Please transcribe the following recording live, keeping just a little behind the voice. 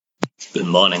Good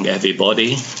morning,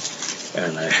 everybody,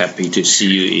 and I'm happy to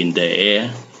see you in the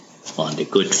air on the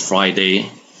Good Friday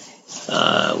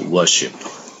worship.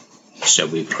 Shall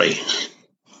we pray?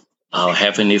 Our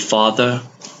Heavenly Father,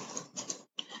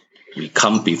 we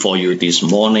come before you this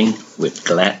morning with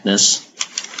gladness,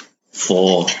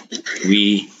 for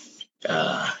you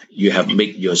have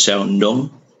made yourself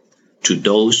known to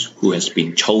those who has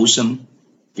been chosen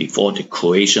before the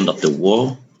creation of the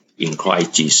world in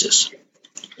Christ Jesus.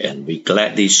 And we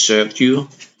gladly serve you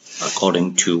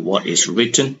according to what is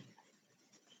written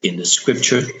in the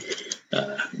scripture.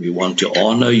 We want to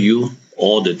honor you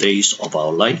all the days of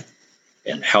our life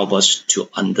and help us to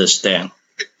understand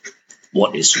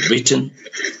what is written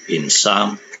in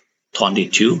Psalm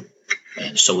 22,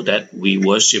 and so that we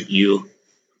worship you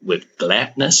with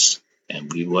gladness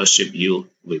and we worship you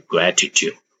with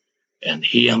gratitude. And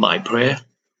hear my prayer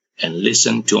and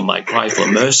listen to my cry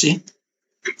for mercy.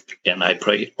 And I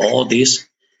pray all this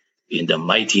in the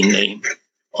mighty name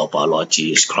of our Lord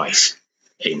Jesus Christ.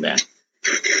 Amen.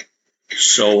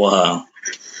 So I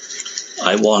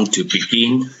want to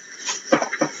begin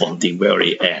from the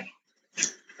very end.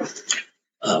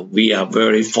 We are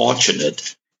very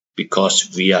fortunate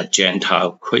because we are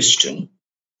Gentile Christian,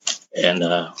 and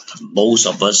most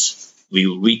of us, we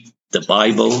read the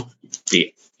Bible,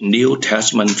 the New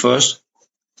Testament first,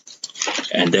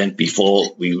 and then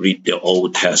before we read the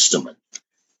Old Testament,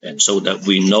 and so that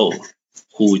we know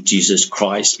who Jesus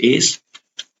Christ is.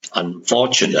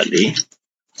 Unfortunately,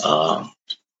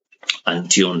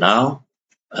 until now,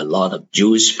 a lot of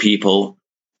Jewish people,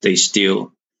 they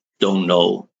still don't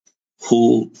know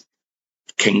who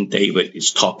King David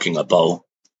is talking about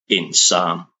in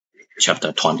Psalm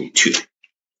chapter 22.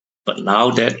 But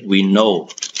now that we know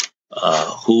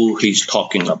who he's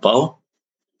talking about,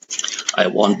 I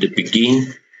want to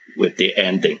begin with the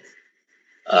ending.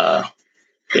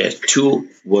 There are two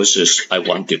verses I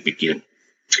want to begin.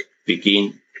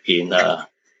 Begin in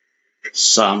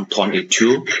Psalm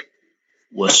 22,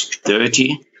 verse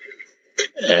 30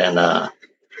 and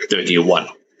 31.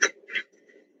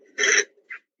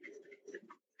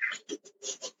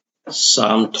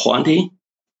 Psalm 20,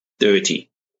 30.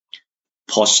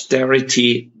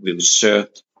 Posterity will serve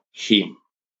him.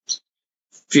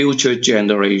 Future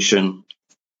generation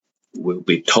will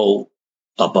be told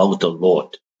about the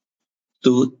Lord.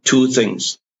 Two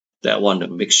things that I want to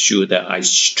make sure that I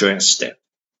stress that.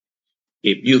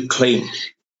 If you claim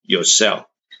yourself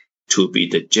to be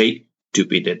the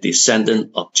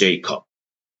descendant of Jacob,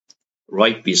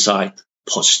 right beside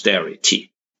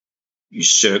posterity, you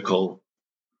circle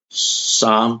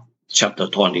Psalm chapter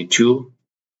 22,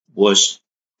 verse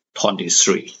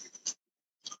 23.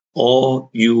 All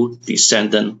you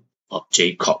descendant of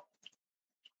Jacob.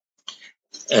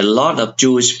 A lot of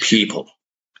Jewish people,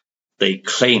 they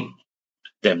claim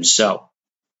themselves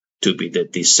to be the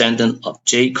descendant of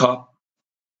Jacob,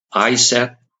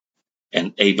 Isaac,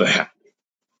 and Abraham.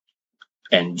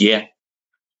 And yet,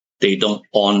 they don't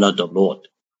honor the Lord.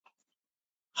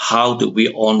 How do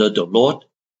we honor the Lord?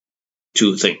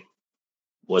 Two things.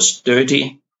 Verse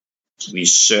 30, we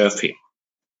serve him.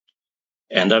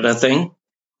 Another thing,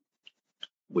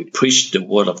 we preach the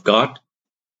word of God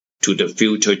to the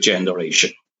future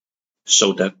generation,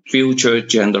 so that future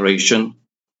generation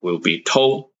will be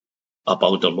told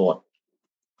about the Lord.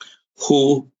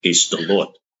 Who is the Lord?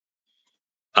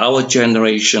 Our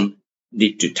generation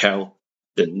need to tell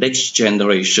the next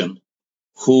generation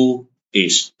who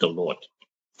is the Lord.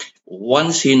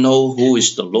 Once he knows who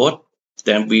is the Lord,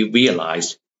 then we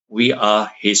realize we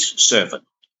are his servant.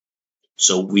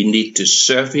 So we need to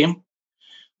serve him.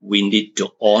 We need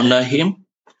to honor him.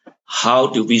 How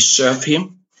do we serve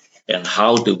him? And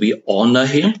how do we honor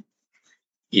him?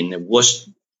 In verse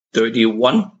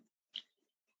 31,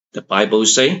 the Bible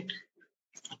says,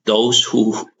 those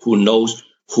who knows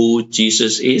who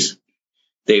Jesus is,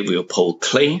 they will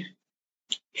proclaim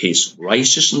his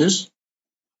righteousness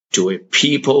to a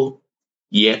people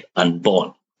yet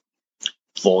unborn.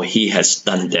 For he has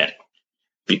done that,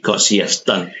 because he has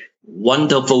done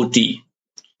wonderful deed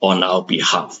on our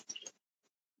behalf.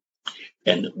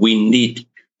 And we need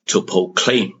to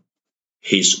proclaim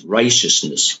his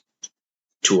righteousness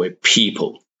to a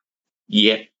people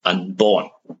yet unborn,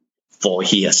 for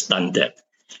he has done that.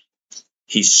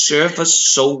 He served us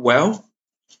so well,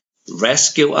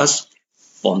 rescued us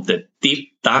from the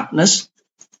deep darkness,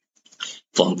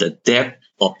 from the depth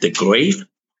of the grave,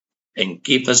 and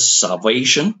give us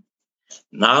salvation.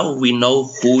 Now we know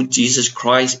who Jesus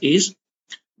Christ is.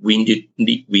 We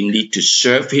need to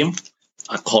serve him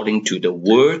according to the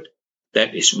word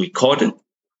that is recorded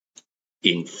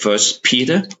in 1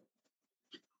 Peter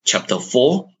chapter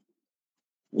 4,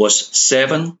 verse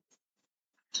 7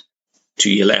 to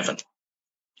 11.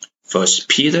 1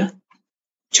 Peter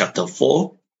chapter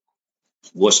 4,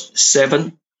 verse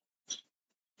 7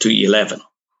 to 11.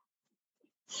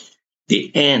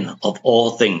 The end of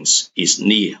all things is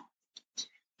near.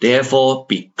 Therefore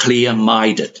be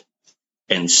clear-minded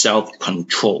and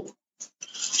self-controlled,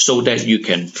 so that you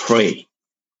can pray.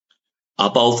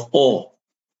 Above all,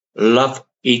 love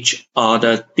each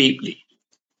other deeply,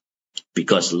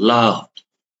 because love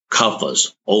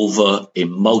covers over a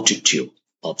multitude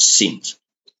of sins.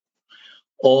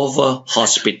 Offer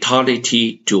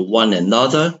hospitality to one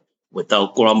another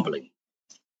without grumbling.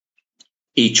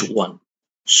 Each one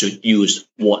should use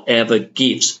whatever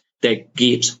gifts. That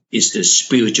gift is the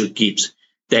spiritual gifts.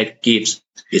 That gift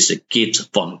is a gift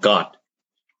from God.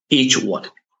 Each one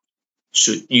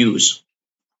should use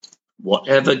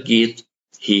whatever gift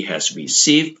he has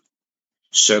received,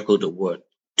 circle the word,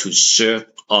 to serve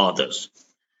others.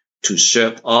 To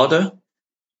serve others,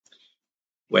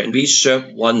 when we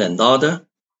serve one another,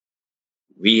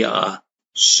 we are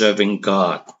serving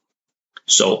God.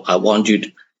 So I want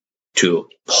you to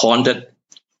ponder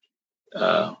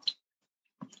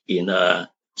in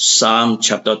Psalm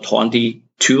chapter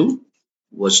 22,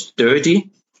 verse 30,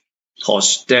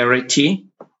 posterity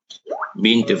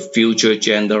mean the future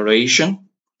generation,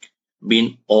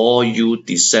 mean all you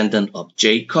descendants of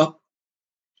Jacob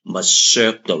must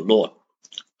serve the Lord.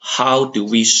 How do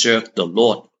we serve the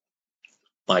Lord?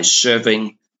 By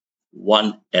serving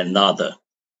one another.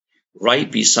 Right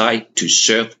beside to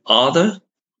serve others,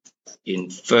 in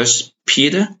 1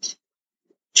 Peter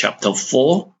chapter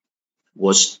 4,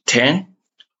 verse 10,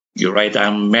 you write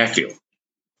down Matthew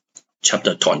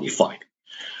chapter 25.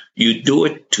 You do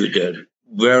it to the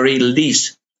very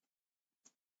least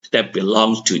that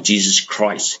belongs to Jesus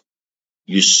Christ.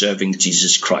 You're serving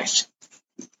Jesus Christ.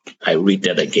 I read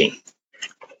that again.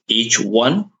 Each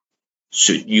one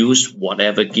should use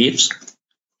whatever gifts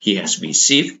he has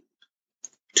received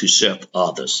to serve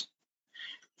others,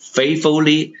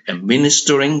 faithfully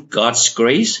administering God's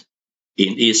grace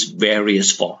in its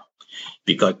various forms,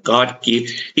 because God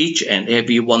gives each and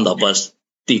every one of us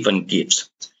different gifts.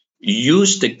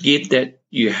 Use the gift that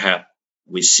you have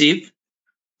received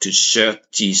to serve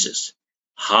Jesus.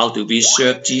 How do we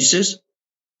serve Jesus?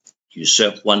 You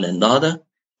serve one another,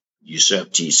 you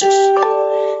serve Jesus.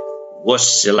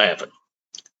 Verse 11.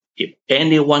 If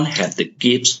anyone has the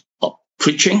gifts of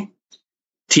preaching,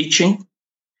 teaching,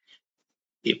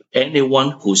 if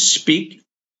anyone who speaks,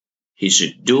 he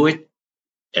should do it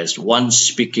as one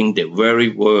speaking the very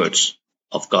words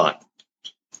of God,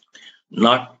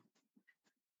 not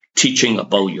teaching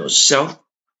about yourself,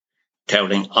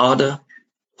 telling others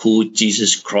who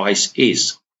Jesus Christ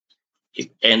is. If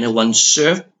anyone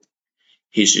serves,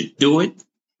 he should do it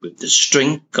with the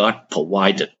strength God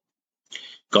provided.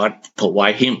 God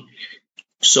provide him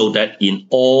so that in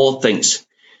all things,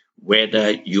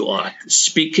 whether you are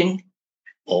speaking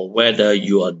or whether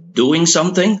you are doing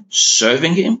something,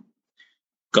 serving him,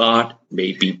 God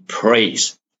may be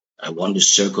praised. I want to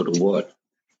circle the word.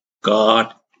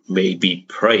 God may be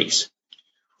praised.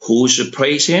 Who should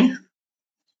praise him?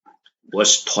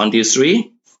 Verse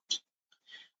 23.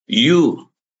 You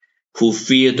who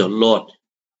fear the Lord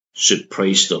should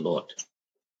praise the Lord.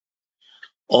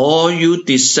 All you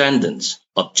descendants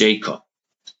of Jacob,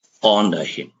 honor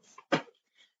him.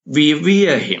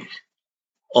 Revere him,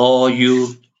 all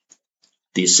you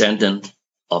descendants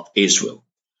of Israel.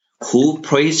 Who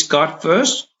praise God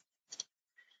first?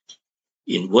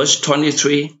 In verse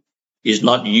 23, it's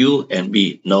not you and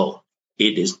me. No,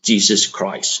 it is Jesus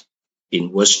Christ.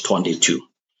 In verse 22,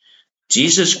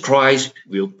 Jesus Christ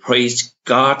will praise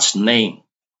God's name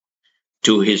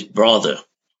to his brother.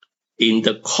 In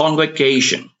the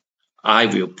congregation, I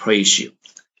will praise you.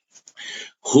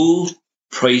 Who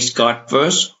praised God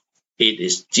first? It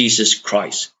is Jesus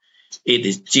Christ. It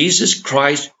is Jesus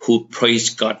Christ who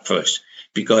praised God first,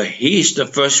 because he is the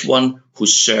first one who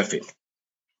served him.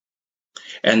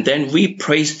 And then we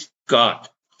praise God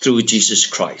through Jesus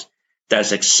Christ.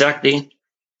 That's exactly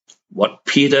what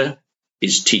Peter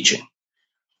is teaching.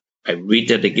 I read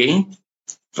that again.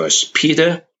 1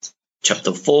 Peter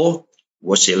chapter 4,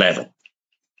 verse 11.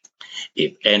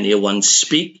 If anyone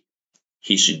speak,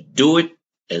 he should do it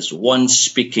as one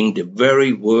speaking the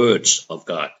very words of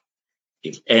God.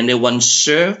 If anyone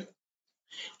serve,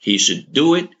 he should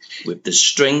do it with the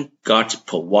strength God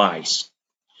provides,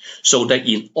 so that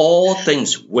in all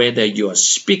things, whether you are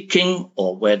speaking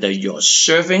or whether you are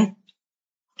serving,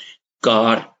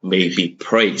 God may be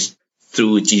praised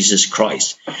through Jesus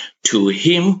Christ. To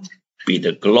him be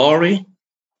the glory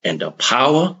and the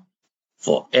power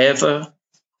forever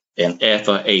and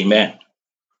ever. Amen.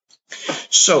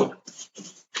 So,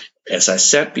 as I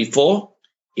said before,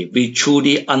 if we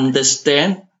truly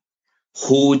understand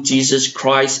who Jesus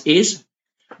Christ is,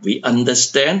 we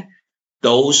understand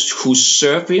those who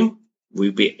serve him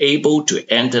will be able to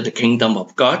enter the kingdom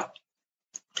of God.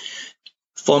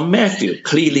 For Matthew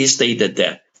clearly stated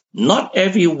that not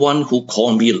everyone who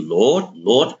calls me Lord,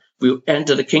 Lord will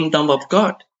enter the kingdom of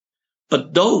God,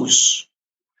 but those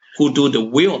who do the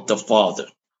will of the Father.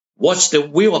 What's the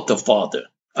will of the Father?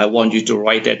 I want you to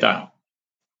write that down.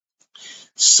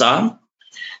 Psalm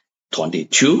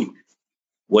 22,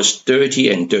 verse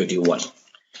 30 and 31.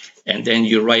 And then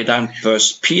you write down 1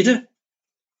 Peter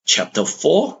chapter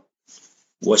 4,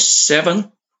 verse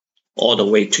 7 all the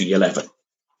way to 11.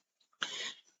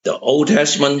 The Old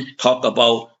Testament talk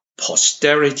about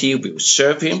posterity will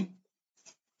serve him.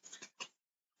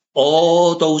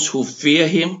 All those who fear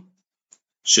him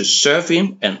should serve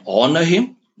him and honor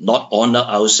him, not honor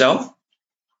ourselves.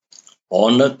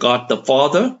 Honor God the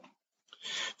Father.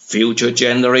 Future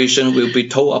generation will be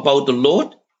told about the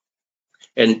Lord,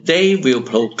 and they will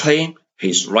proclaim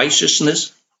his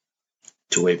righteousness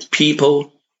to a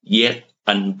people yet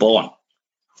unborn,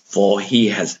 for he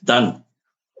has done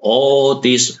all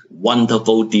these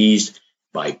wonderful deeds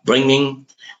by bringing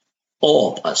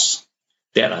all of us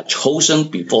that are chosen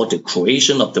before the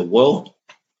creation of the world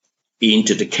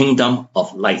into the kingdom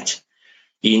of light,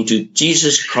 into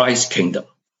Jesus Christ's kingdom.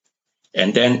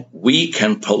 And then we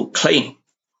can proclaim,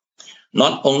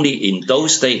 not only in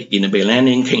those days in the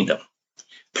millennium kingdom,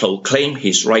 proclaim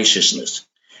his righteousness.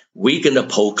 We're going to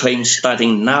proclaim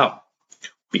starting now,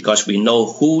 because we know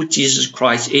who Jesus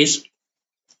Christ is.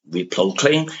 We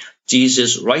proclaim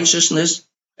Jesus' righteousness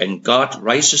and God's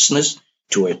righteousness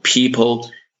to a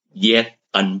people yet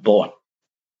unborn,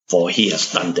 for he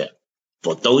has done that.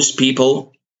 For those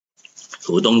people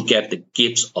who don't get the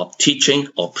gifts of teaching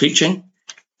or preaching,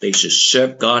 they should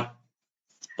serve God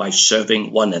by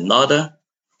serving one another,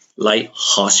 like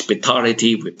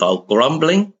hospitality without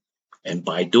grumbling. And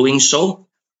by doing so,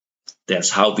 that's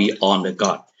how we honor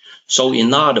God. So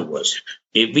in other words,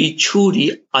 if we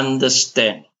truly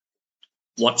understand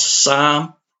what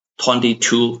Psalm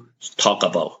 22 talk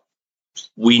about,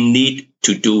 we need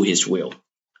to do his will,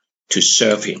 to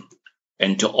serve him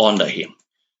and to honor him,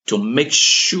 to make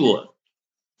sure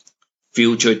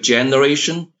future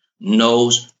generation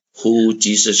knows who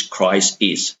Jesus Christ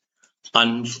is.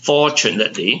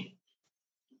 Unfortunately,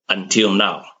 until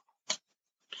now,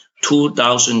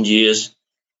 2,000 years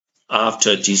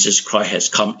after Jesus Christ has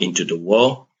come into the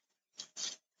world,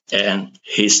 and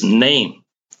his name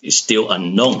is still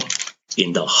unknown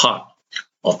in the heart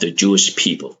of the Jewish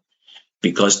people,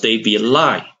 because they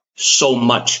rely so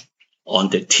much on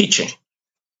the teaching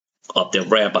of the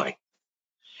rabbi.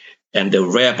 And the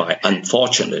rabbi,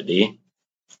 unfortunately,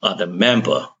 are the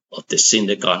member of the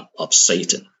synagogue of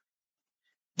Satan.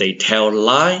 They tell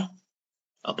lie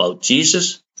about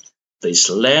Jesus. They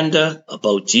slander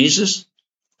about Jesus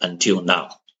until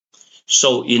now.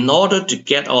 So in order to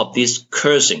get out of this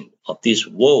cursing, of this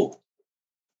woe,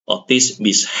 of this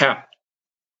mishap,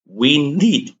 we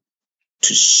need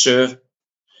to serve.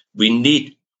 We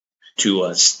need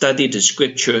to study the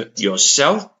scripture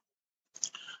yourself.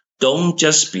 Don't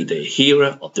just be the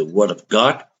hearer of the word of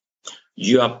God.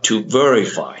 You have to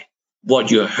verify what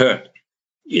you heard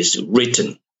is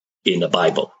written in the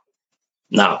Bible.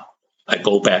 Now, I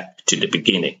go back to the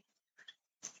beginning.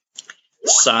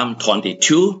 Psalm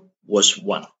 22, verse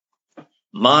 1.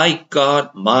 My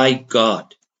God,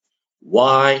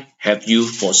 why have you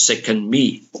forsaken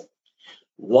me?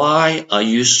 Why are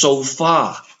you so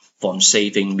far from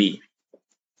saving me?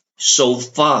 So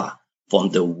far from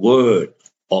the word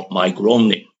of my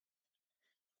groaning.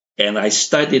 And I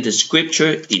studied the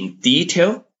scripture in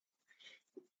detail.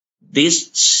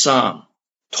 This Psalm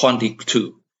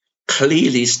 22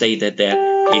 clearly stated that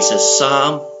it's a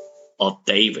Psalm of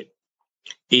David.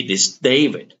 It is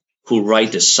David who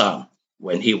wrote the Psalm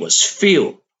when he was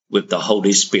filled with the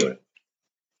Holy Spirit.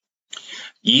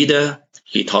 Either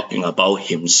he talking about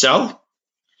himself,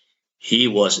 he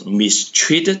was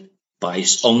mistreated by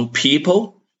his own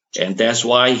people, and that's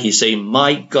why he say,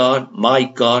 my God,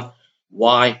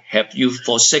 why have you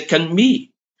forsaken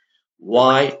me?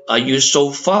 Why are you so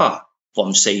far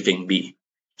from saving me?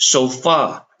 So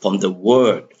far from the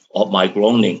word of my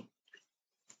groaning.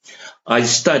 I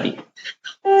study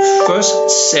 1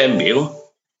 Samuel,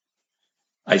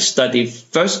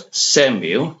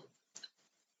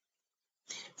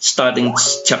 starting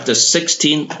chapter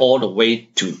 16 all the way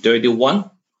to 31.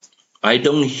 I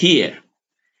don't hear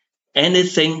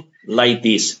anything like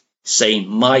this, saying,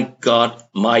 my God,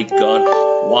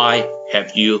 why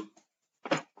have you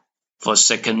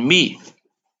forsaken me?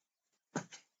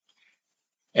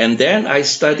 And then I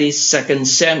studied 2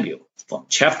 Samuel from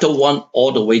chapter 1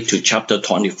 all the way to chapter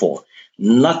 24.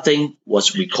 Nothing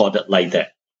was recorded like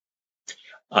that.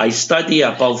 I studied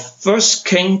about 1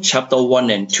 King chapter 1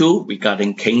 and 2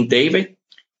 regarding King David.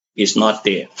 It's not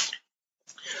there.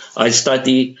 I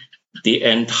studied the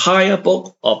entire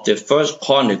book of the First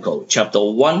Chronicle, chapter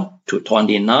 1 to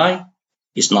 29.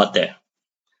 It's not there.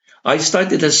 I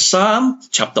studied the Psalm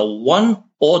chapter 1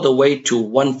 all the way to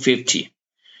 150.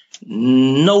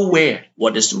 Nowhere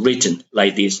what is written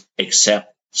like this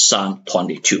except Psalm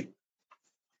 22.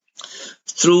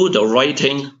 Through the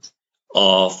writing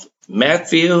of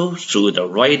Matthew, through the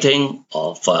writing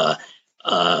of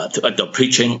the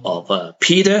preaching of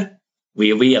Peter,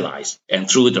 we realize, and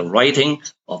through the writing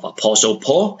of Apostle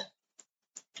Paul,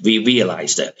 we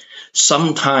realize that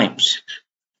sometimes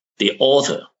the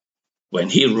author, when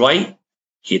he writes,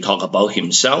 he talk about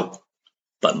himself,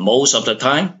 but most of the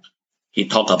time, he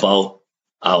talk about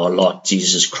our Lord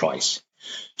Jesus Christ.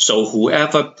 So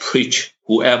whoever preach,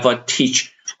 whoever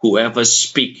teach, whoever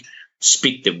speak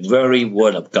the very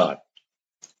word of God.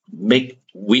 Make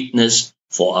witness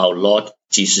for our Lord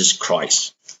Jesus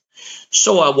Christ.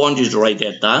 So I want you to write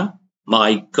that down.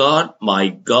 My God,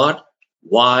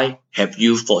 why have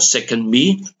you forsaken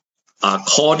me?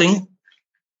 According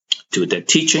to the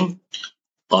teaching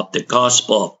of the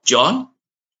Gospel of John.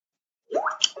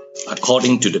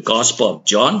 According to the Gospel of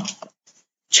John,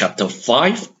 chapter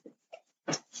 5,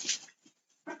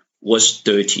 verse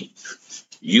 30.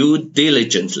 You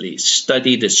diligently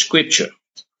study the scripture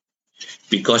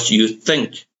because you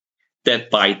think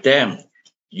that by them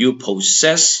you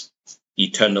possess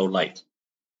eternal life.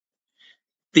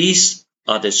 These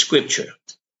are the scripture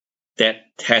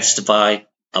that testify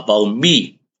about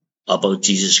me, about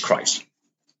Jesus Christ.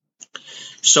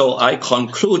 So I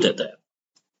concluded that,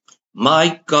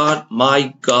 my God,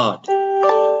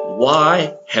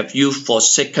 why have you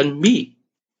forsaken me?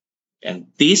 And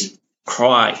this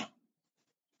cry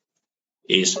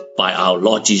is by our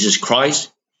Lord Jesus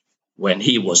Christ when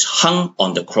he was hung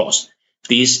on the cross.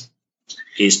 This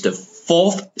is the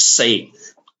fourth saying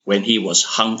when he was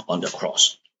hung on the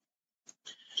cross.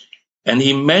 And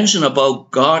he mentioned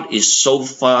about God is so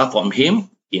far from him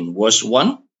in verse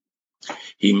 1.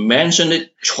 He mentioned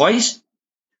it twice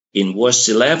in verse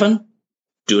 11.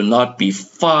 Do not be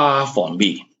far from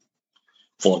me,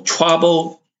 for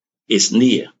trouble is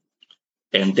near,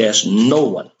 and there's no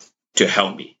one to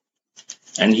help me.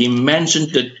 And he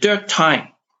mentioned the third time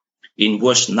in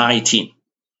verse 19.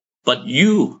 But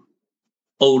you,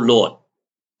 O Lord,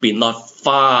 be not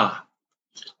far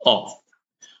off.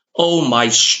 O my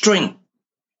strength,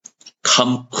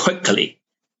 come quickly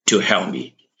to help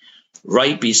me.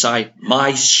 Right beside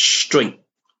my strength,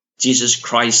 Jesus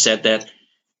Christ said that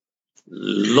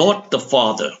Lord the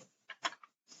Father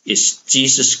is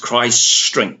Jesus Christ's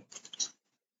strength.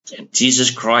 And Jesus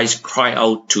Christ cried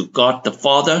out to God the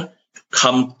Father,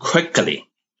 come quickly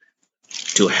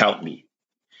to help me.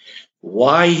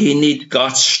 Why he need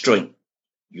God's strength?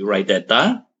 You write that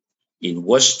down in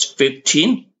verse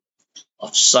 15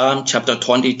 of Psalm chapter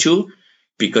 22,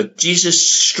 because Jesus'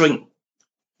 strength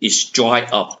is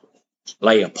dried up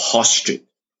like a potsherd,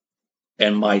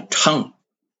 and my tongue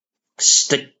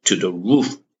stick to the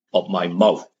roof of my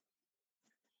mouth.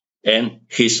 And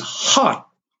his heart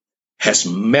has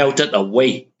melted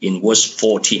away in verse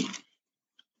 14.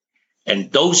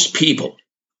 And those people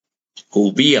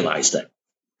who realize that,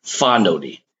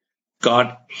 finally,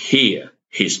 God hear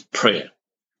his prayer.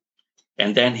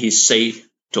 And then he say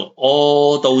to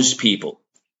all those people,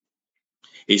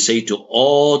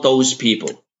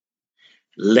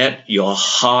 let your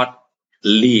heart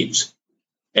live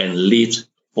and live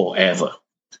forever.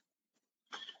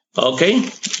 Okay,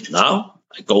 now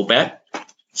I go back.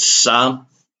 Psalm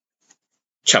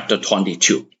chapter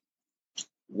 22,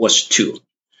 verse 2.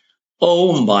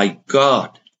 Oh my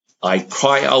God, I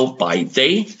cry out by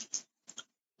day,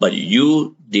 but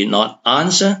you did not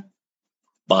answer,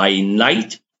 by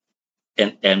night,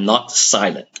 and am not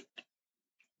silent.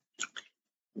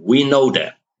 We know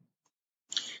that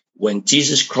when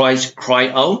Jesus Christ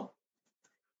cried out,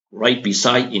 right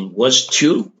beside in verse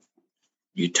 2,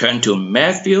 you turn to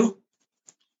Matthew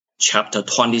chapter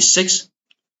 26.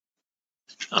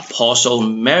 Apostle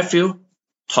Matthew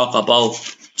talk about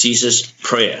Jesus'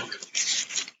 prayer.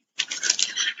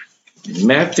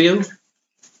 Matthew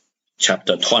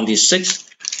chapter 26,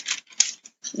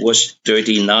 verse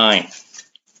 39.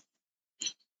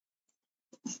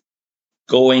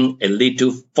 Going a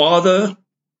little farther,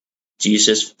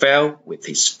 Jesus fell with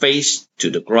his face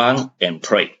to the ground and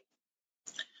prayed,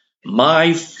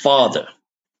 My Father,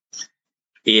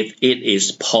 if it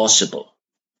is possible,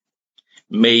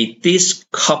 may this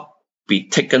cup be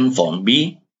taken from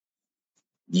me,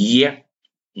 yet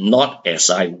not as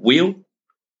I will,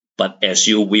 but as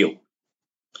you will.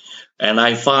 And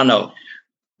I found out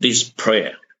this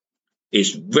prayer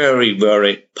is very,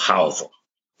 very powerful.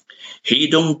 He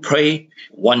don't pray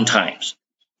one time.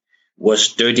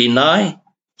 Verse 39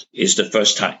 is the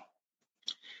first time.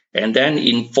 And then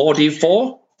in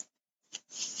 44,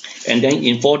 and then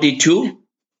in 42,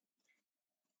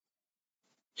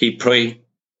 he prayed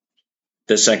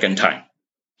the second time.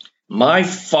 My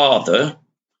Father,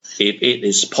 if it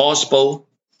is possible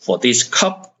for this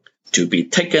cup to be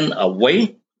taken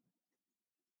away,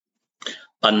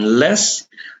 unless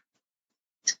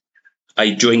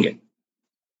I drink it,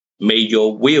 may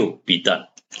your will be done.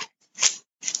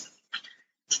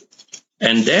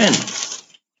 And then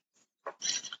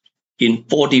in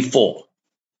 44,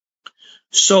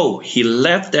 so he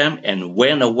left them and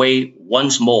went away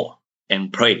once more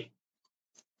and prayed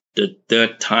the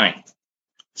third time,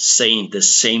 saying the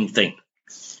same thing.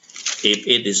 If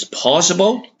it is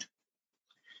possible,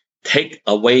 take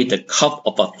away the cup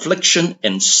of affliction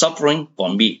and suffering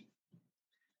from me.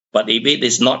 But if it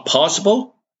is not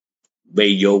possible, may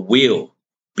your will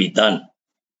be done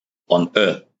on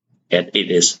earth as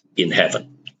it is in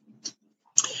heaven.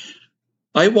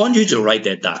 I want you to write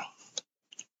that down.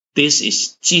 This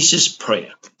is Jesus'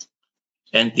 prayer.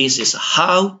 And this is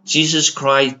how Jesus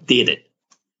Christ did it.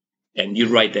 And you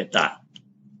write that down.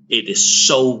 It is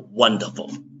so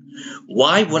wonderful.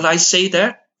 Why would I say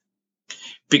that?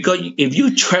 Because if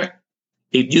you check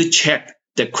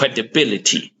the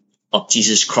credibility of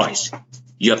Jesus Christ,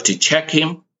 you have to check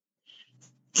him,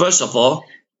 first of all,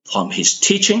 from his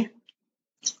teaching,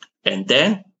 and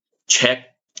then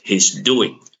check his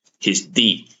doing, his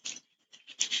deed.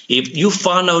 If you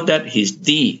find out that his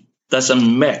deed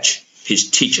doesn't match his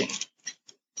teaching,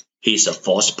 he's a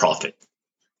false prophet.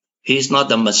 He's not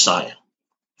the Messiah.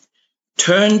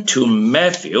 Turn to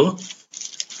Matthew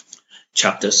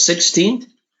chapter 16.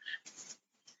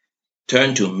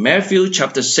 Turn to Matthew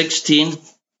chapter 16,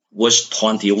 verse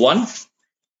 21.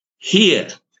 Hear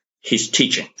his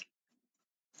teaching.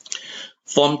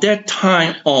 From that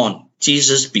time on,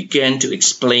 Jesus began to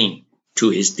explain to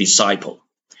his disciples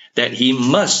that he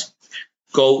must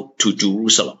go to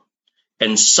Jerusalem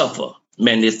and suffer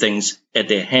many things at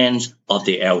the hands of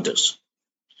the elders,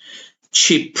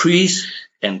 chief priests,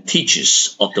 and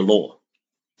teachers of the law,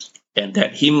 and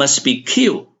that he must be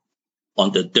killed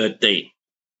on the third day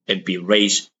and be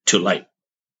raised to life.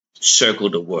 Circle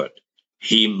the word.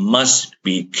 He must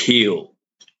be killed.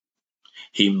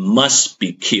 He must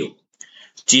be killed.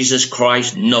 Jesus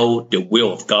Christ knows the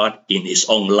will of God in his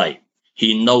own life.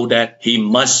 He knows that he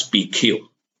must be killed.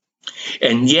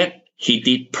 And yet he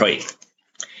did pray.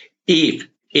 If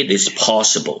it is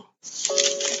possible,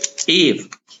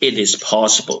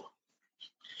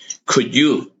 could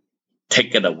you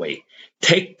take it away?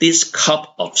 Take this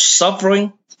cup of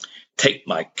suffering, take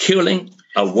my killing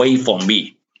away from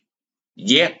me.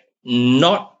 Yet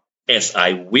not as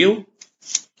I will,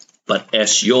 but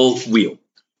as your will.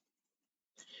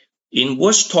 In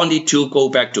verse 22, go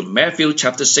back to Matthew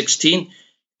chapter 16,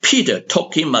 Peter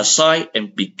took him aside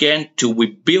and began to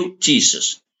rebuke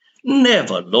Jesus.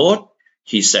 Never, Lord,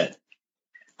 he said.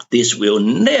 This will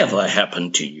never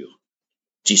happen to you.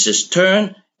 Jesus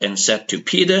turned and said to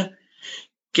Peter,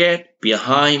 Get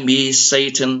behind me,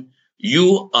 Satan.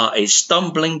 You are a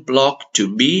stumbling block to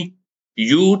me.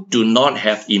 You do not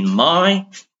have in mind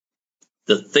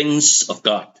the things of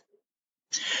God,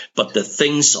 but the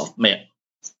things of men.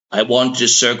 I want to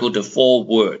circle the 4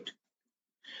 words.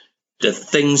 The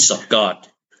things of God.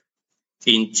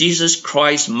 In Jesus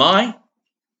Christ's mind,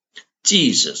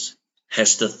 Jesus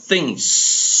has the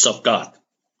things of God.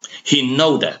 He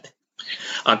knows that.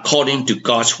 According to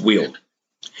God's will,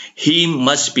 he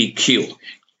must be killed.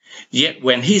 Yet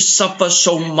when he suffered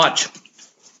so much,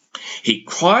 he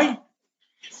cried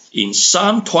in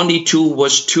Psalm 22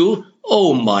 verse 2,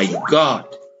 Oh my God,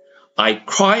 I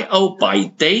cry out by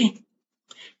day,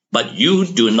 but you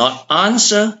do not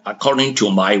answer according to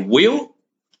my will,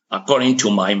 according to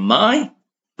my mind,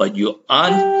 but you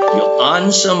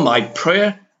answer my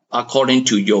prayer according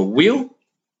to your will.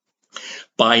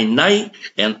 By night,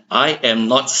 and I am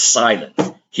not silent.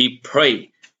 He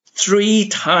prayed 3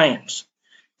 times.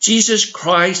 Jesus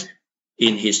Christ,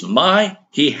 in his mind,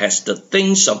 he has the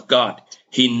things of God.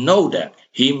 He knows that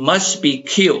he must be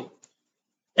killed.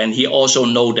 And he also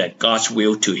knows that God's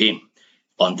will to him.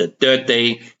 On the third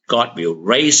day, God will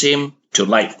raise him to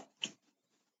life.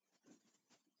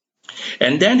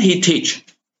 And then he teach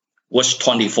Verse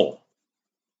 24.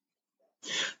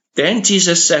 Then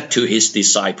Jesus said to his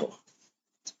disciples,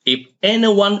 if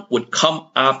anyone would come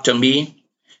after me,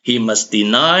 he must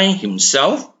deny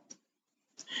himself,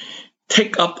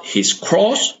 take up his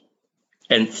cross,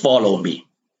 and follow me.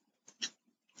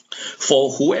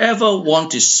 For whoever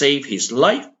wants to save his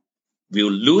life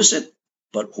will lose it,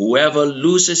 but whoever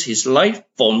loses his life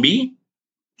for me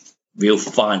will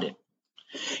find it.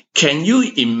 Can you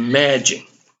imagine?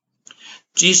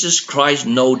 Jesus Christ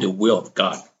knows the will of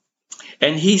God.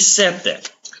 And he said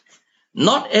that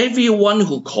not everyone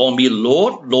who calls me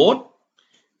Lord, Lord,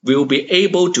 will be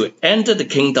able to enter the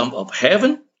kingdom of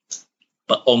heaven,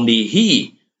 but only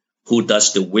he who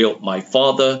does the will of my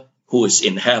Father who is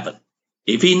in heaven.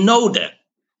 If he knows that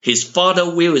his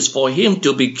Father's will is for him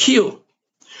to be killed,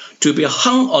 to be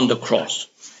hung on the cross,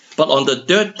 but on the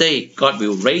third day God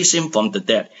will raise him from the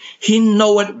dead. He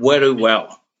knows it very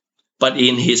well. But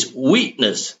in his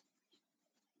weakness,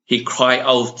 he cried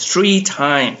out 3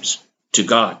 times to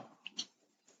God,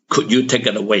 could you take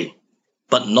it away?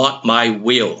 But not my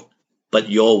will, but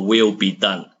your will be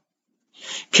done.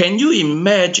 Can you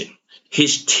imagine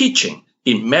his teaching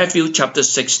in Matthew chapter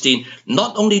 16,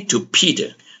 not only to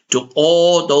Peter, to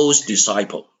all those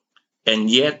disciples, and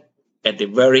yet at the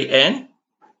very end,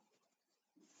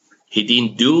 he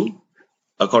didn't do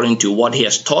according to what he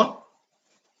has taught?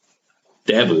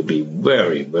 That will be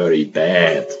very, very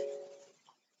bad.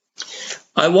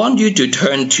 I want you to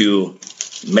turn to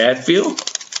Matthew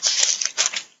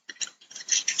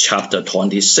chapter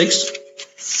 26.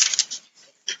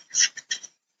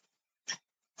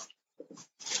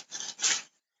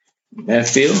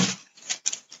 Matthew,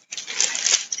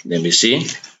 let me see.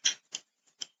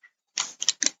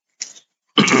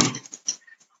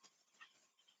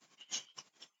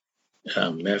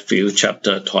 Matthew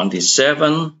chapter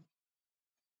 27.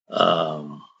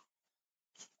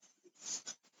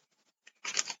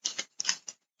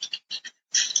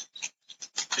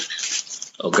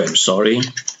 Okay, I'm sorry.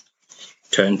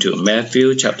 Turn to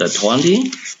Matthew chapter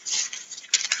 20.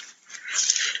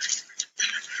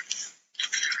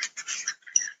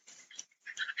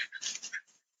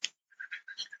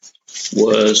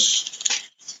 Verse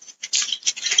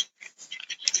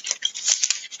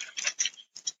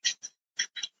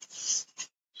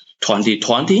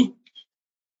 20.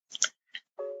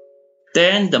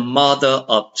 Then the mother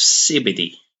of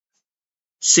Zebedee's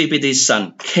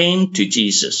son, came to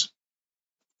Jesus.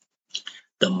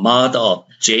 The mother of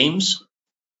James,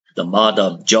 the mother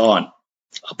of John,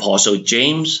 Apostle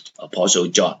James, Apostle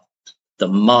John. The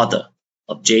mother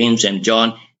of James and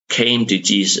John came to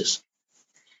Jesus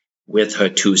with her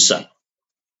 2 sons,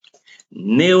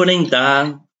 kneeling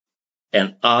down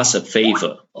and asked a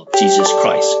favor of Jesus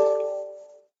Christ.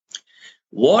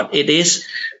 What it is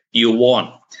you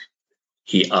want?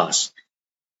 He asked.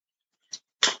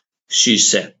 She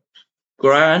said,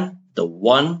 grant the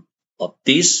one of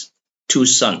these 2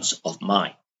 sons of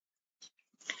mine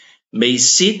may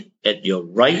sit at your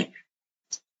right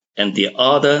and the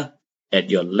other at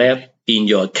your left in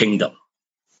your kingdom.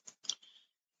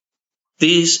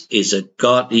 This is a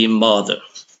godly mother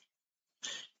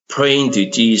praying to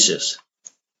Jesus.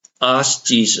 Ask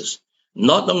Jesus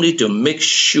not only to make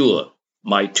sure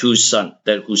my 2 sons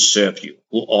that who serve you,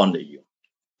 who honor you,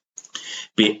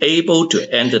 be able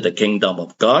to enter the kingdom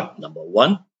of God, number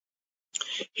 1.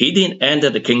 He didn't enter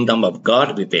the kingdom of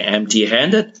God with the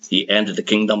empty-handed. He entered the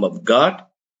kingdom of God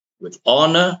with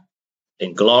honor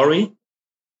and glory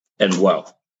and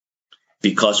wealth.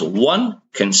 Because one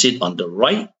can sit on the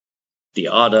right, the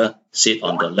other sit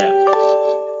on the left.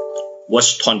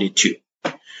 Verse 22.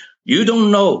 You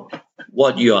don't know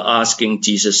what you are asking,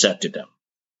 Jesus said to them.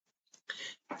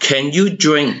 Can you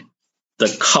drink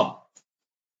the cup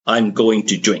I'm going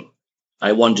to drink?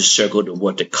 I want to circle the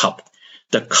word the cup.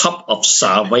 The cup of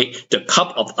salvation, the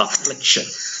cup of affliction.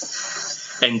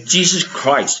 And Jesus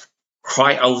Christ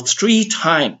cried out 3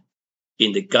 times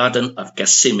in the Garden of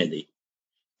Gethsemane,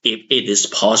 if it is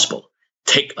possible,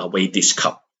 take away this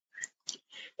cup.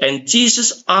 And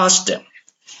Jesus asked them,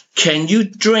 can you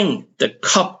drink the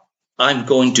cup I'm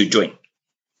going to drink?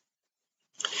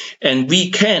 And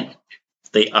we can,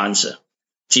 they answered.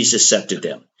 Jesus said to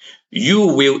them, you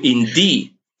will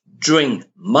indeed drink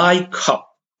my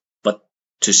cup, but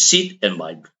to sit at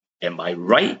my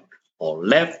right or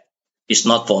left is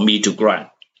not for me to grant.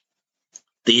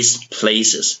 These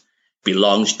places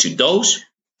belong to those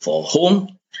for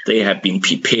whom they have been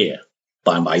prepared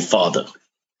by my Father.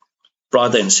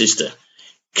 Brother and sister,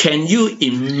 can you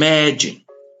imagine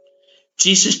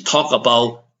Jesus talk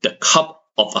about the cup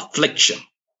of affliction,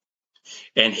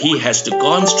 and he has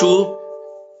gone through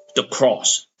the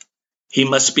cross, He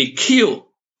must be killed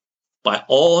by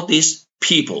all these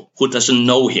people who doesn't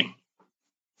know him.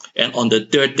 And on the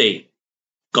third day,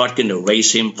 God going to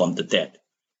raise him from the dead.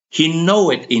 He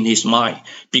know it in his mind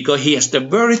because he has the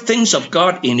very things of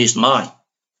God in his mind.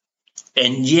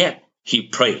 And yet he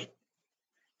prayed,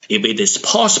 if it is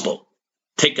possible,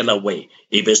 take it away.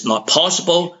 If it's not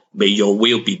possible, may your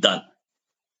will be done.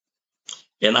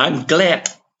 And I'm glad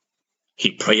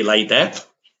he prayed like that,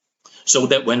 so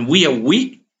that when we are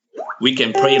weak, we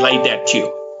can pray like that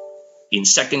too. In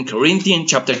 2 Corinthians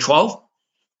chapter 12,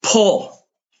 Paul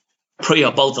prayed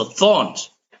about the thorns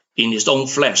in his own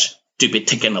flesh to be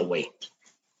taken away.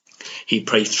 He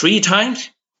prayed 3 times,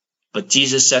 but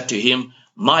Jesus said to him,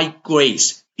 my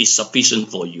grace is sufficient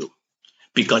for you,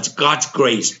 because God's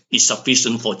grace is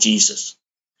sufficient for Jesus.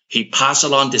 He passed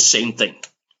along the same thing.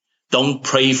 Don't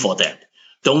pray for that.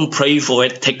 Don't pray for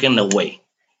it taken away.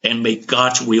 And may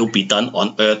God's will be done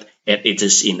on earth as it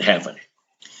is in heaven.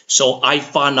 So I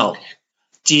found out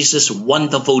Jesus'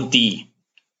 wonderful deed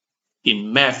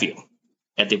in Matthew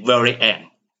at the very end,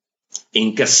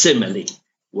 in Gethsemane,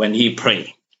 when he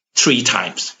prayed 3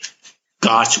 times,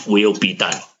 God's will be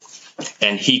done.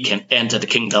 And he can enter the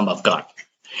kingdom of God.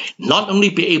 Not only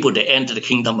be able to enter the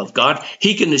kingdom of God,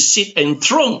 he can sit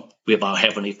enthroned with our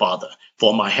Heavenly Father.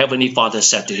 For my Heavenly Father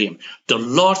said to him, the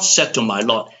Lord said to my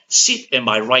Lord, sit at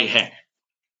my right hand,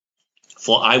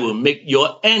 for I will make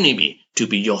your enemy to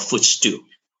be your footstool.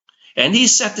 And he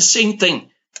said the same thing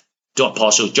to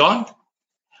Apostle John,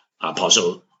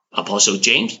 Apostle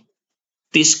James,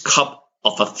 this cup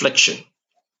of affliction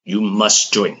you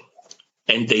must drink.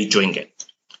 And they drink it,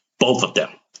 both of them.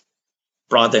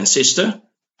 Brother and sister,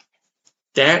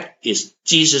 that is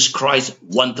Jesus Christ's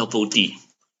wonderful deed.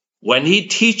 When he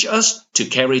teaches us to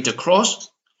carry the cross,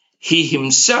 he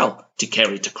himself to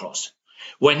carry the cross.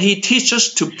 When he teaches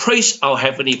us to praise our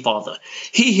Heavenly Father,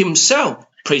 he himself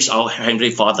praised our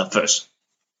Heavenly Father first.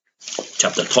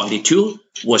 Chapter 22,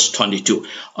 verse 22.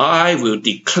 I will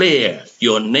declare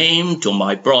your name to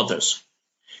my brothers.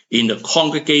 In the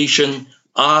congregation,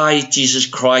 I, Jesus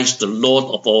Christ, the Lord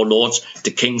of all lords,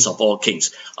 the kings of all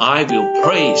kings, I will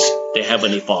praise the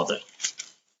Heavenly Father.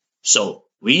 So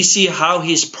we see how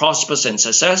he's prosperous and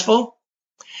successful.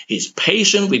 He's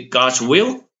patient with God's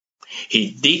will.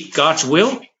 He did God's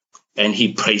will, and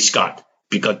he praised God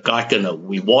because God going to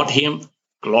reward him,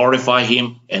 glorify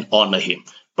him, and honor him.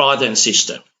 Brother and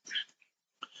sister,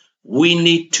 we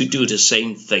need to do the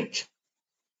same thing.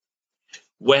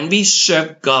 When we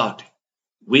serve God,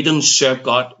 we don't serve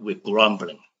God with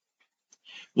grumbling.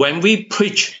 When we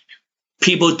preach,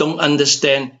 people don't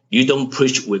understand, you don't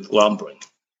preach with grumbling.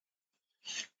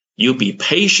 You be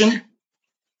patient,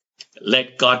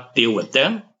 let God deal with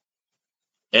them,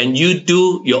 and you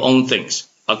do your own things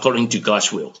according to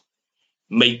God's will.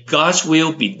 May God's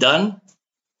will be done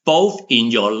both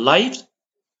in your life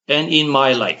and in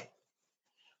my life.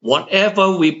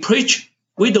 Whatever we preach,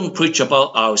 we don't preach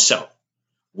about ourselves.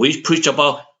 We preach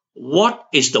about what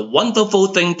is the wonderful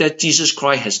thing that Jesus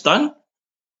Christ has done.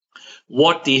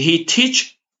 What did he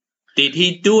teach? Did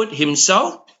he do it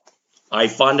himself? I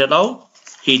found it out.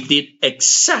 He did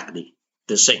exactly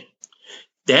the same.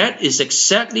 That is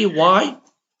exactly why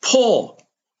Paul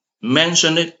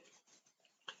mentioned it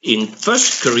in 1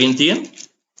 Corinthians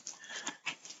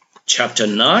chapter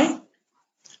 9.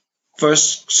 1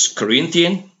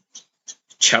 Corinthians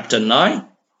chapter 9,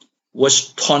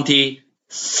 verse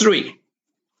 23.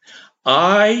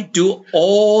 I do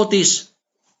all this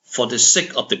for the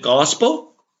sake of the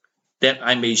gospel, that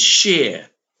I may share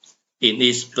in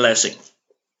its blessing.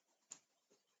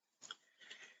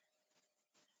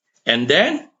 And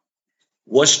then,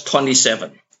 verse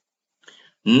 27.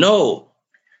 No,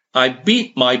 I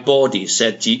beat my body,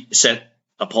 said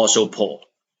Apostle Paul,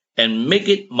 and make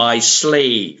it my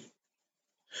slave,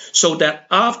 so that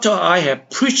after I have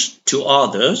preached to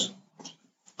others,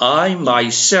 I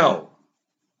myself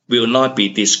will not be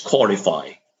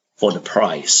disqualified for the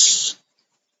prize.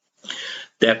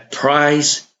 That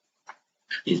prize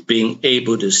is being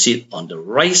able to sit on the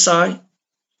right side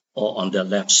or on the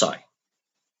left side.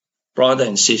 Brother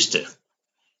and sister,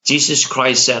 Jesus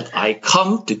Christ said, I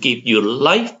come to give you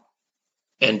life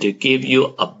and to give you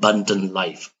abundant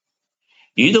life.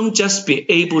 You don't just be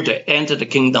able to enter the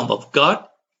kingdom of God.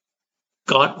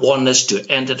 God wants us to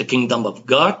enter the kingdom of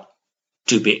God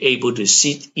to be able to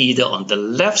sit either on the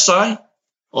left side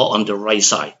or on the right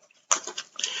side.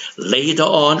 Later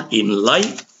on in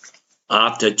life,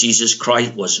 after Jesus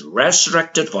Christ was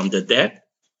resurrected from the dead,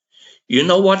 you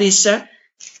know what he said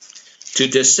to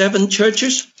the 7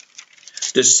 churches?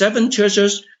 The 7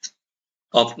 churches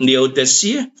of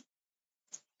Laodicea.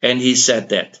 And he said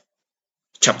that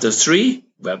chapter 3,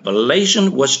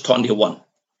 Revelation verse 21.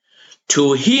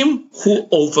 To him who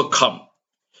overcome,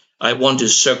 I want to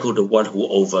circle the word who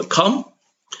overcome,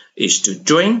 is to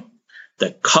drink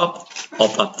the cup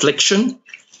of affliction,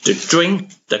 to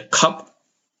drink the cup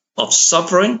of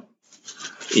suffering,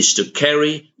 is to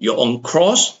carry your own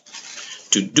cross,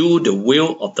 to do the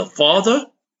will of the Father.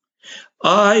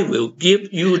 I will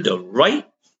give you the right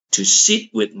to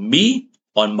sit with me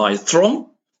on my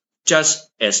throne, just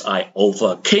as I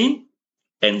overcame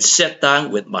and sat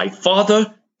down with my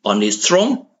Father on his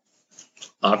throne,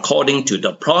 according to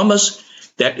the promise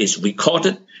that is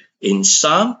recorded in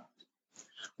Psalm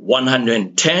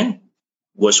 110,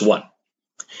 verse 1.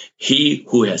 He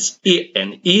who has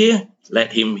an ear,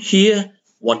 let him hear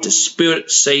what the Spirit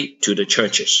say to the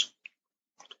churches.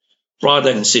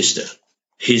 Brother and sister,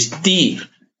 his deed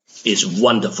is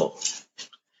wonderful,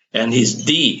 and his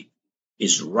deed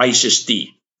is righteous deed,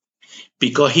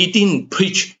 because he didn't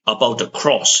preach about the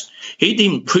cross. He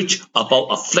didn't preach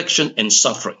about affliction and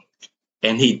suffering,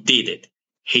 and he did it.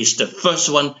 He's the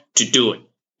first one to do it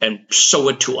and show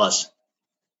it to us.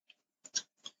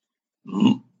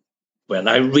 When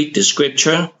I read the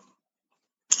scripture,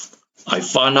 I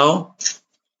found out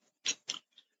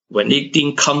when it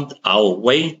didn't come our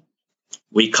way,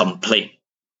 we complain,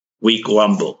 we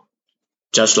grumble,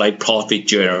 just like prophet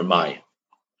Jeremiah,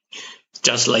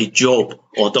 just like Job,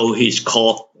 although he's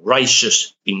called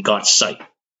righteous in God's sight.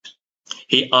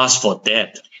 He asked for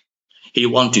death. He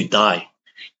wanted to die.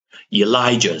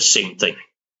 Elijah, same thing.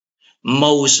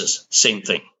 Moses, same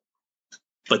thing.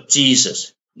 But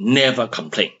Jesus never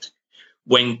complained.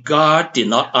 When God did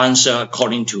not answer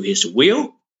according to his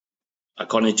will,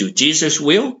 according to Jesus'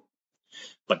 will,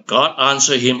 but God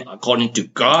answered him according to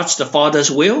God's the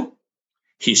Father's will,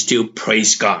 he still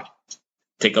praised God.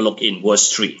 Take a look in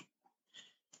verse 3.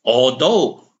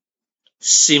 Although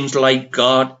seems like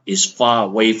God is far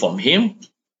away from him,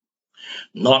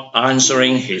 not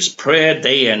answering his prayer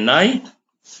day and night,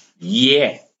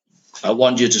 yet, I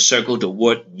want you to circle the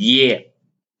word yet.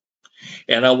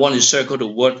 And I want to circle the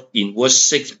word in verse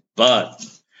 6, but.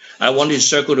 I want to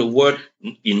circle the word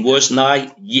in verse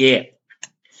 9, yet.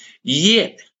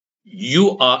 Yet,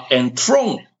 you are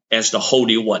enthroned as the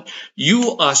Holy One.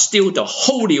 You are still the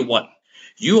Holy One.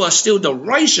 You are still the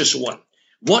righteous one.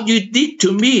 What you did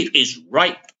to me is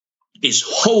right, is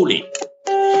holy.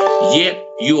 Yet,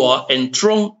 you are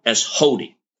enthroned as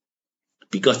holy.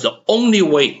 Because the only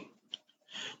way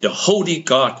the Holy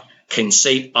God can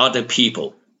save other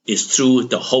people is through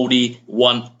the Holy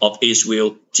One of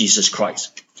Israel, Jesus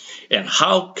Christ. And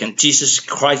how can Jesus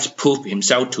Christ prove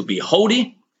himself to be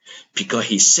holy? Because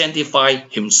he sanctified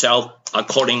himself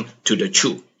according to the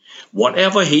truth.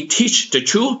 Whatever he teach the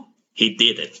truth, he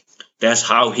did it. That's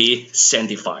how he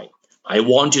sanctified. I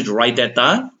want you to write that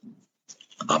down.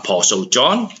 Apostle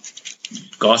John,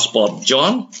 Gospel of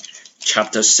John,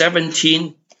 chapter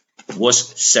 17,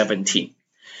 verse 17.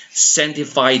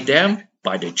 Sanctify them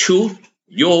by the truth.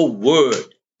 Your word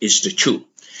is the truth.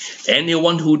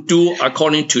 Anyone who do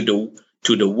according to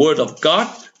the word of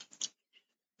God,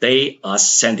 they are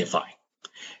sanctified.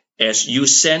 As you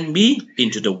send me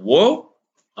into the world,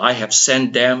 I have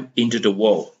sent them into the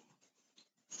world.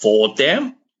 For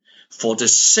them, for the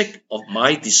sake of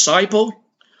my disciple,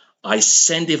 I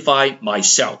sanctify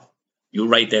myself. You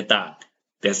write that down.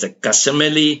 There's a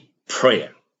Gethsemane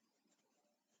prayer.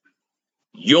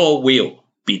 Your will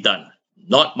be done,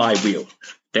 not my will.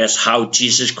 That's how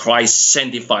Jesus Christ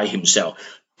sanctified himself.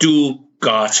 Do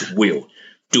God's will.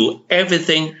 Do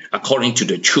everything according to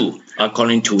the truth,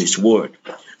 according to his word,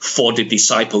 for the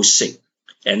disciples' sake.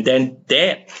 And then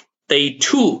that they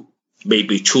too may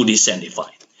be truly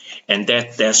sanctified. And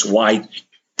that's why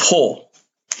Paul,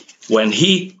 when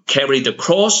he carried the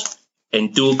cross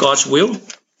and do God's will,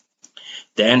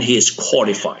 then he is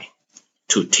qualified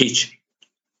to teach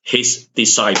his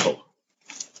disciple.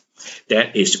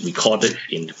 That is recorded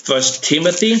in 1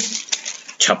 Timothy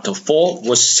chapter 4,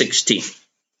 verse 16.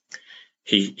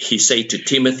 He said to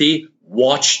Timothy,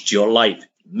 watch your life.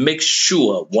 Make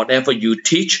sure whatever you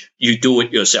teach, you do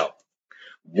it yourself.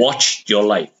 Watch your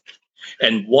life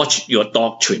and watch your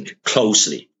doctrine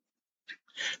closely.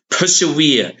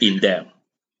 Persevere in them,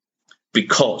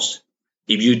 because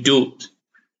if you do,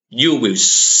 you will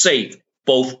save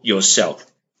both yourself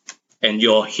and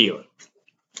your hearer.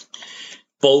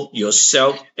 Both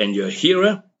yourself and your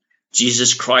hearer,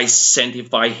 Jesus Christ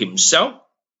sanctified himself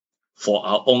for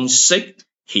our own sake.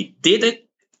 He did it,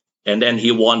 and then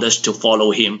he wants us to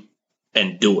follow him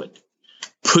and do it.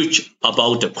 Preach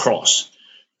about the cross.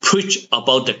 Preach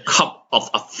about the cup of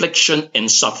affliction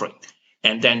and suffering,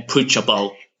 and then preach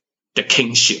about the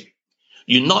kingship.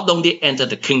 You not only enter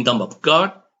the kingdom of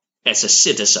God as a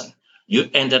citizen, you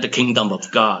enter the kingdom of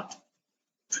God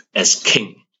as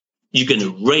king. You're going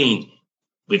to reign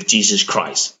with Jesus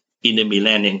Christ in the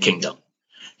millennium kingdom.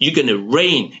 You're going to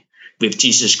reign with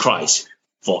Jesus Christ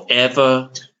forever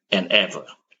and ever.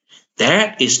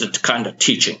 That is the kind of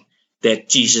teaching that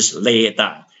Jesus laid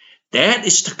down. That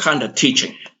is the kind of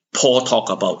teaching Paul talked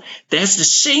about. That's the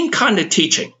same kind of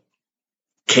teaching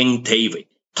King David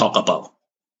talked about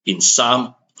in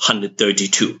Psalm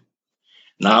 132.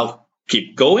 Now,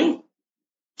 keep going.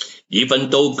 Even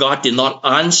though God did not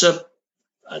answer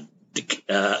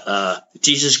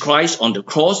Jesus Christ on the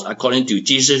cross according to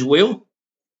Jesus' will,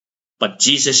 but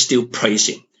Jesus still praised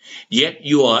him. Yet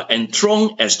you are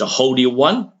enthroned as the Holy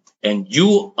One, and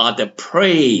you are the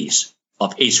praise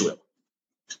of Israel.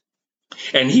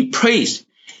 And he praised.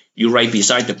 You write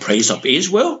beside the praise of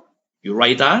Israel, you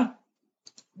write down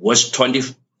verse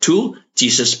 22,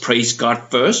 Jesus praised God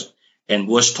first, and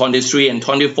verse 23 and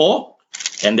 24,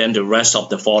 and then the rest of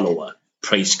the follower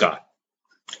praise God.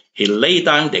 He laid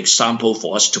down the example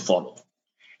for us to follow.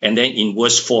 And then in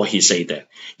verse 4, he said that,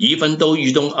 even though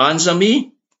you don't answer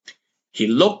me, he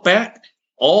looked back,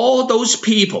 all those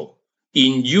people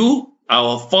in you,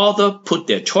 our Father, put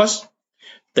their trust.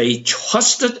 They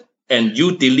trusted and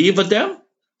you delivered them.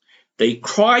 They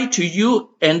cried to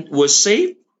you and were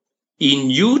saved. In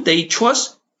you they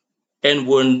trust and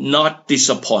were not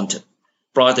disappointed.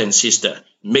 Brother and sister,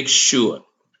 make sure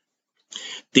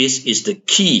this is the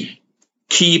key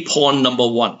point number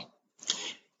one.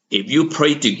 If you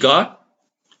pray to God,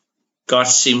 God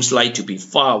seems like to be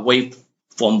far away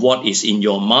from what is in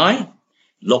your mind.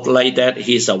 Look like that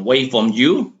he's away from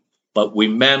you. But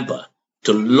remember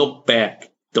to look back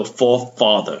the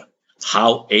forefather,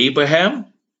 how Abraham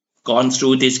gone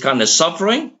through this kind of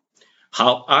suffering,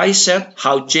 how Isaac,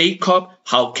 how Jacob,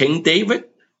 how King David.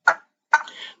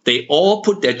 They all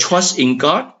put their trust in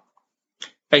God,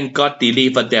 and God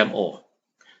delivered them all.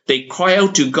 They cried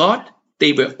out to God.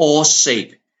 They were all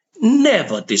saved,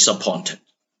 never disappointed.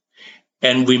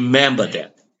 And remember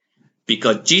that,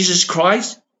 because Jesus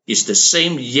Christ is the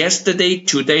same yesterday,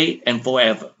 today, and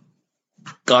forever.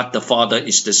 God the Father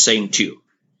is the same too.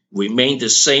 Remain the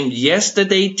same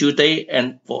yesterday, today,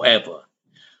 and forever.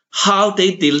 How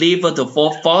they deliver the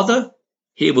forefather,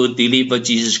 he will deliver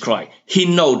Jesus Christ. He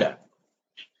knows that.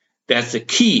 That's the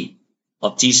key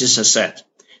of Jesus' success,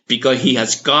 because he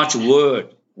has God's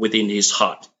word within his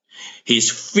heart. He's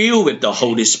filled with the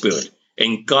Holy Spirit,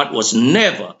 and God was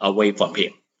never away from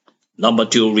him. Number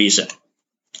two reason,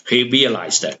 he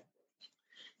realized that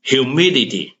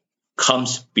humility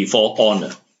comes before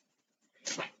honor.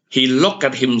 He looked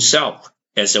at himself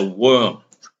as a worm,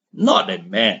 not a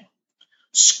man,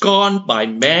 scorned by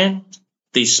man,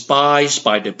 despised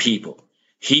by the people.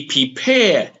 He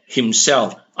prepared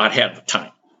himself ahead of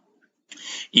time.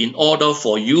 In order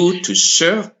for you to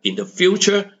serve in the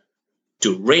future,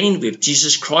 to reign with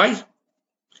Jesus Christ,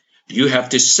 you have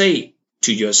to say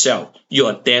to yourself, you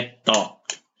are a dead dog.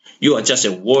 You are just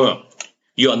a worm.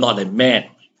 You are not a man.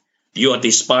 You are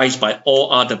despised by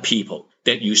all other people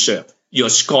that you serve. You are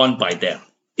scorned by them.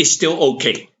 It's still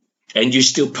okay. And you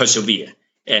still persevere.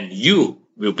 And you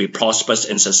will be prosperous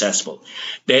and successful.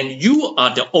 Then you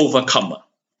are the overcomer,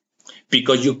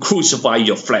 because you crucify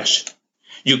your flesh.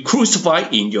 You crucify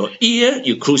in your ear.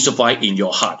 You crucify in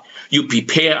your heart. You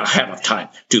prepare ahead of time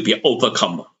to be an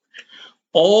overcomer.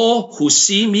 All who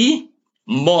see me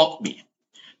mock me.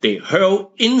 They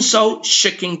hurl insult,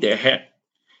 shaking their head.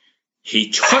 He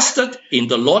trusted in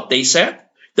the Lord, they said.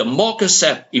 The mocker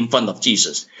said in front of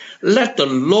Jesus, let the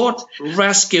Lord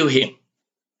rescue him.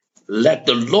 Let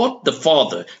the Lord the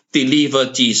Father deliver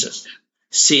Jesus,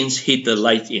 since he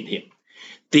delights in him.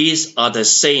 These are the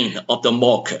saying of the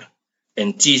mocker,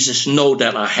 and Jesus knows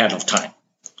that ahead of time.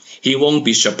 He won't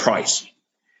be surprised.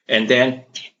 And then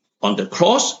on the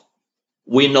cross,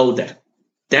 we know that.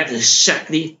 That is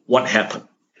exactly what happened.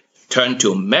 Turn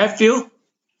to Matthew.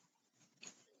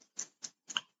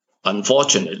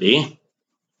 Unfortunately,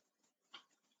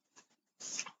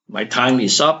 my time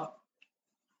is up.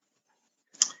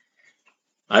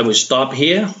 I will stop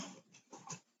here.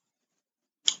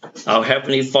 Our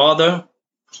Heavenly Father,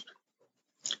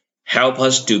 help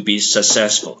us to be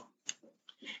successful.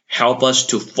 Help us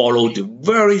to follow the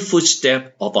very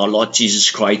footstep of our Lord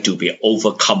Jesus Christ to be an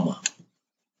overcomer.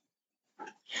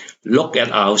 Look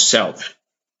at ourselves.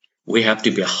 We have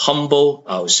to be humble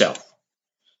ourselves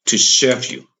to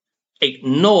serve you.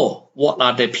 Ignore what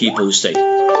other people say.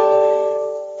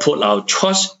 Put our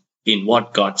trust in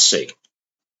what God says.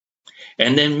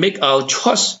 And then make our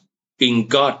trust in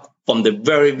God from the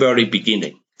very, very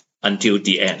beginning until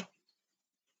the end.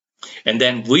 And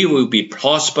then we will be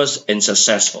prosperous and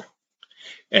successful.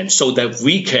 And so that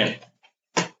we can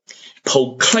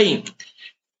proclaim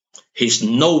his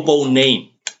noble name.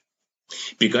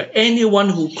 Because anyone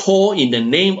who calls in the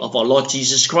name of our Lord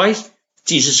Jesus Christ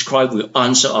will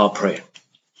answer our prayer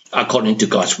according to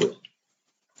God's will.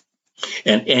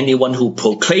 And anyone who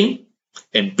proclaim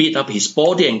and beat up his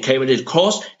body and carry the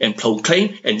cross and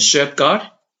proclaim and serve God,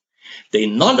 they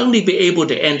not only be able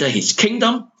to enter his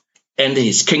kingdom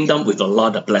with a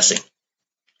lot of blessing.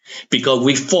 Because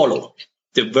we follow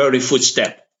the very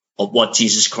footstep of what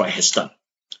Jesus Christ has done.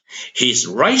 He is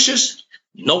righteous.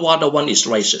 No other one is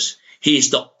righteous. He is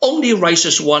the only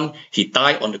righteous one. He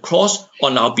died on the cross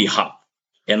on our behalf.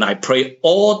 And I pray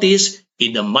all this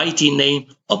in the mighty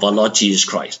name of our Lord Jesus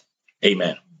Christ.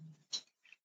 Amen.